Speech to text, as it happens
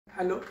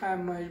Hello, I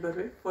am Mahesh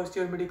Barve, first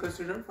year medical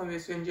student from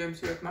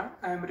SNGMC Yatmar.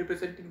 I am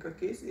representing a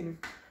case in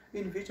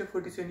which a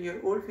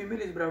 47-year-old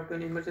female is brought to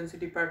an emergency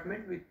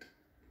department with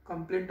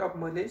complaint of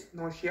malaise,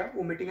 nausea,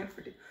 vomiting and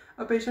fatigue.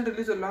 A patient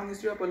released a long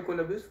history of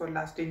alcohol abuse for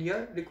last 10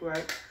 years,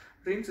 required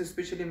drinks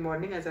especially in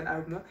morning as an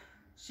eye-opener.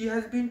 She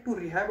has been to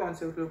rehab on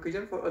several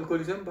occasions for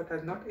alcoholism but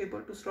has not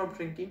able to stop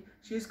drinking.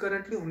 She is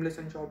currently homeless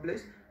and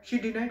jobless. She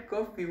denied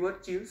cough, fever,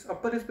 chills,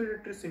 upper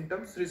respiratory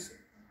symptoms,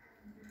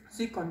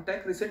 see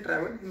contact, recent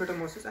travel,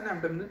 hematemesis and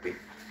abdominal pain.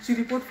 She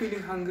reported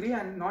feeling hungry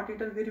and not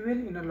eaten very well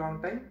in a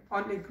long time.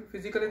 On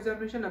physical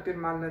examination appear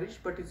malnourished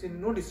but is in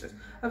no distress.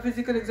 A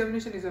physical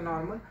examination is a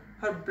normal.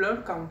 Her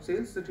blood count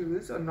cells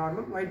reveals a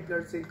normal white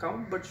blood cell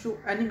count but show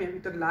anemia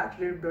with a large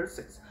red blood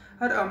cells.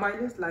 Her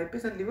amylase,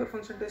 lipase and liver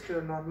function tests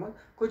are normal.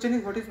 Question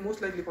is what is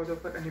most likely cause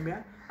of her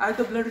anemia? As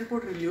the blood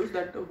report reveals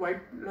that the white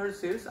blood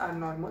cells are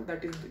normal,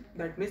 that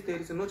means there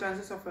is no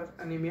chances of her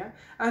anemia,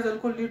 as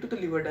alcohol lead to the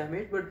liver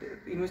damage, but the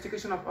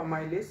investigation of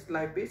amylase,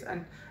 lipase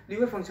and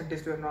liver function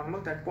tests were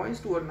normal, that points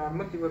to a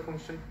normal liver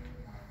function.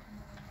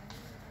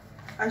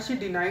 As she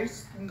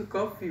denies the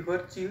cough,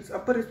 fever, chills,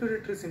 upper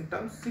respiratory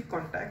symptoms, sick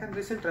contact and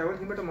recent travel,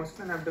 hematemesis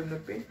and abdominal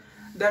pain,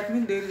 that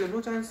means there is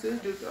no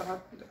chances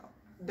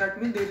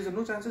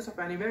of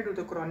anemia due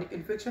to chronic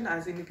infection,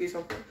 as in the case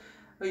of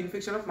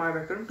infection of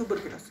myobacterium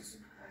tuberculosis.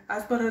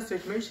 As per her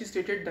statement, she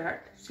stated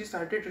that she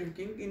started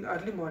drinking in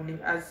early morning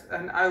as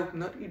an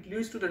eye-opener. It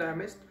leads to the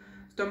damaged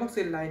stomach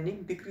cell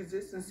lining,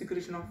 decreases in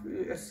secretion of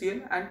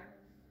HCl and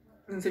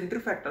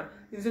incentive factor.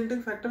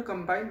 Incentive factor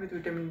combined with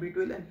vitamin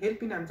B12 and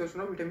help in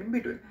absorption of vitamin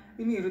B12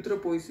 in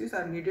erythropoiesis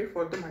are needed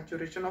for the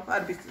maturation of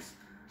RBCs.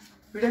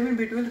 Vitamin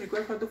B12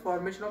 required for the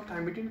formation of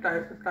thymidine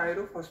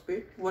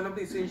pyrophosphate, one of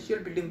the essential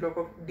building block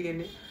of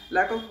DNA.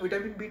 Lack of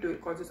vitamin B12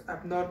 causes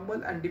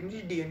abnormal and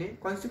diminished DNA,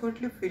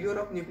 consequently failure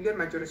of nuclear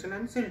maturation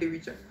and cell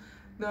division.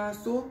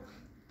 So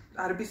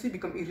RBC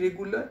become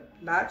irregular,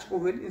 large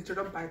oval instead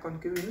of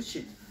biconcave in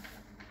shape.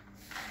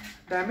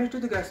 Damage to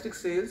the gastric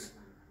cells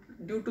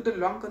due to the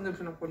long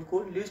consumption of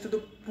alcohol leads to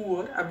the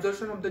poor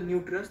absorption of the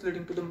nutrients,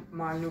 leading to the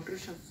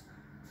malnutrition.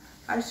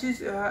 As she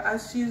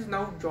is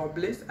now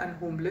jobless and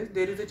homeless,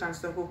 there is a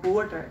chance of a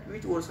poor diet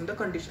which worsens the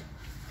condition.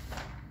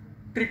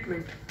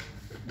 Treatment.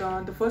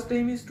 The first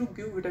aim is to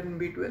give vitamin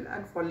B12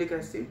 and folic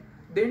acid.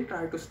 Then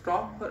try to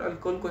stop her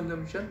alcohol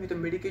consumption with a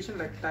medication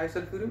like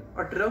disulfiram,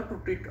 a drug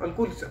to treat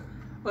alcoholism.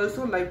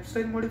 Also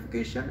lifestyle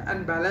modification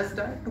and balanced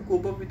diet to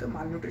cope up with the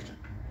malnutrition.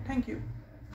 Thank you.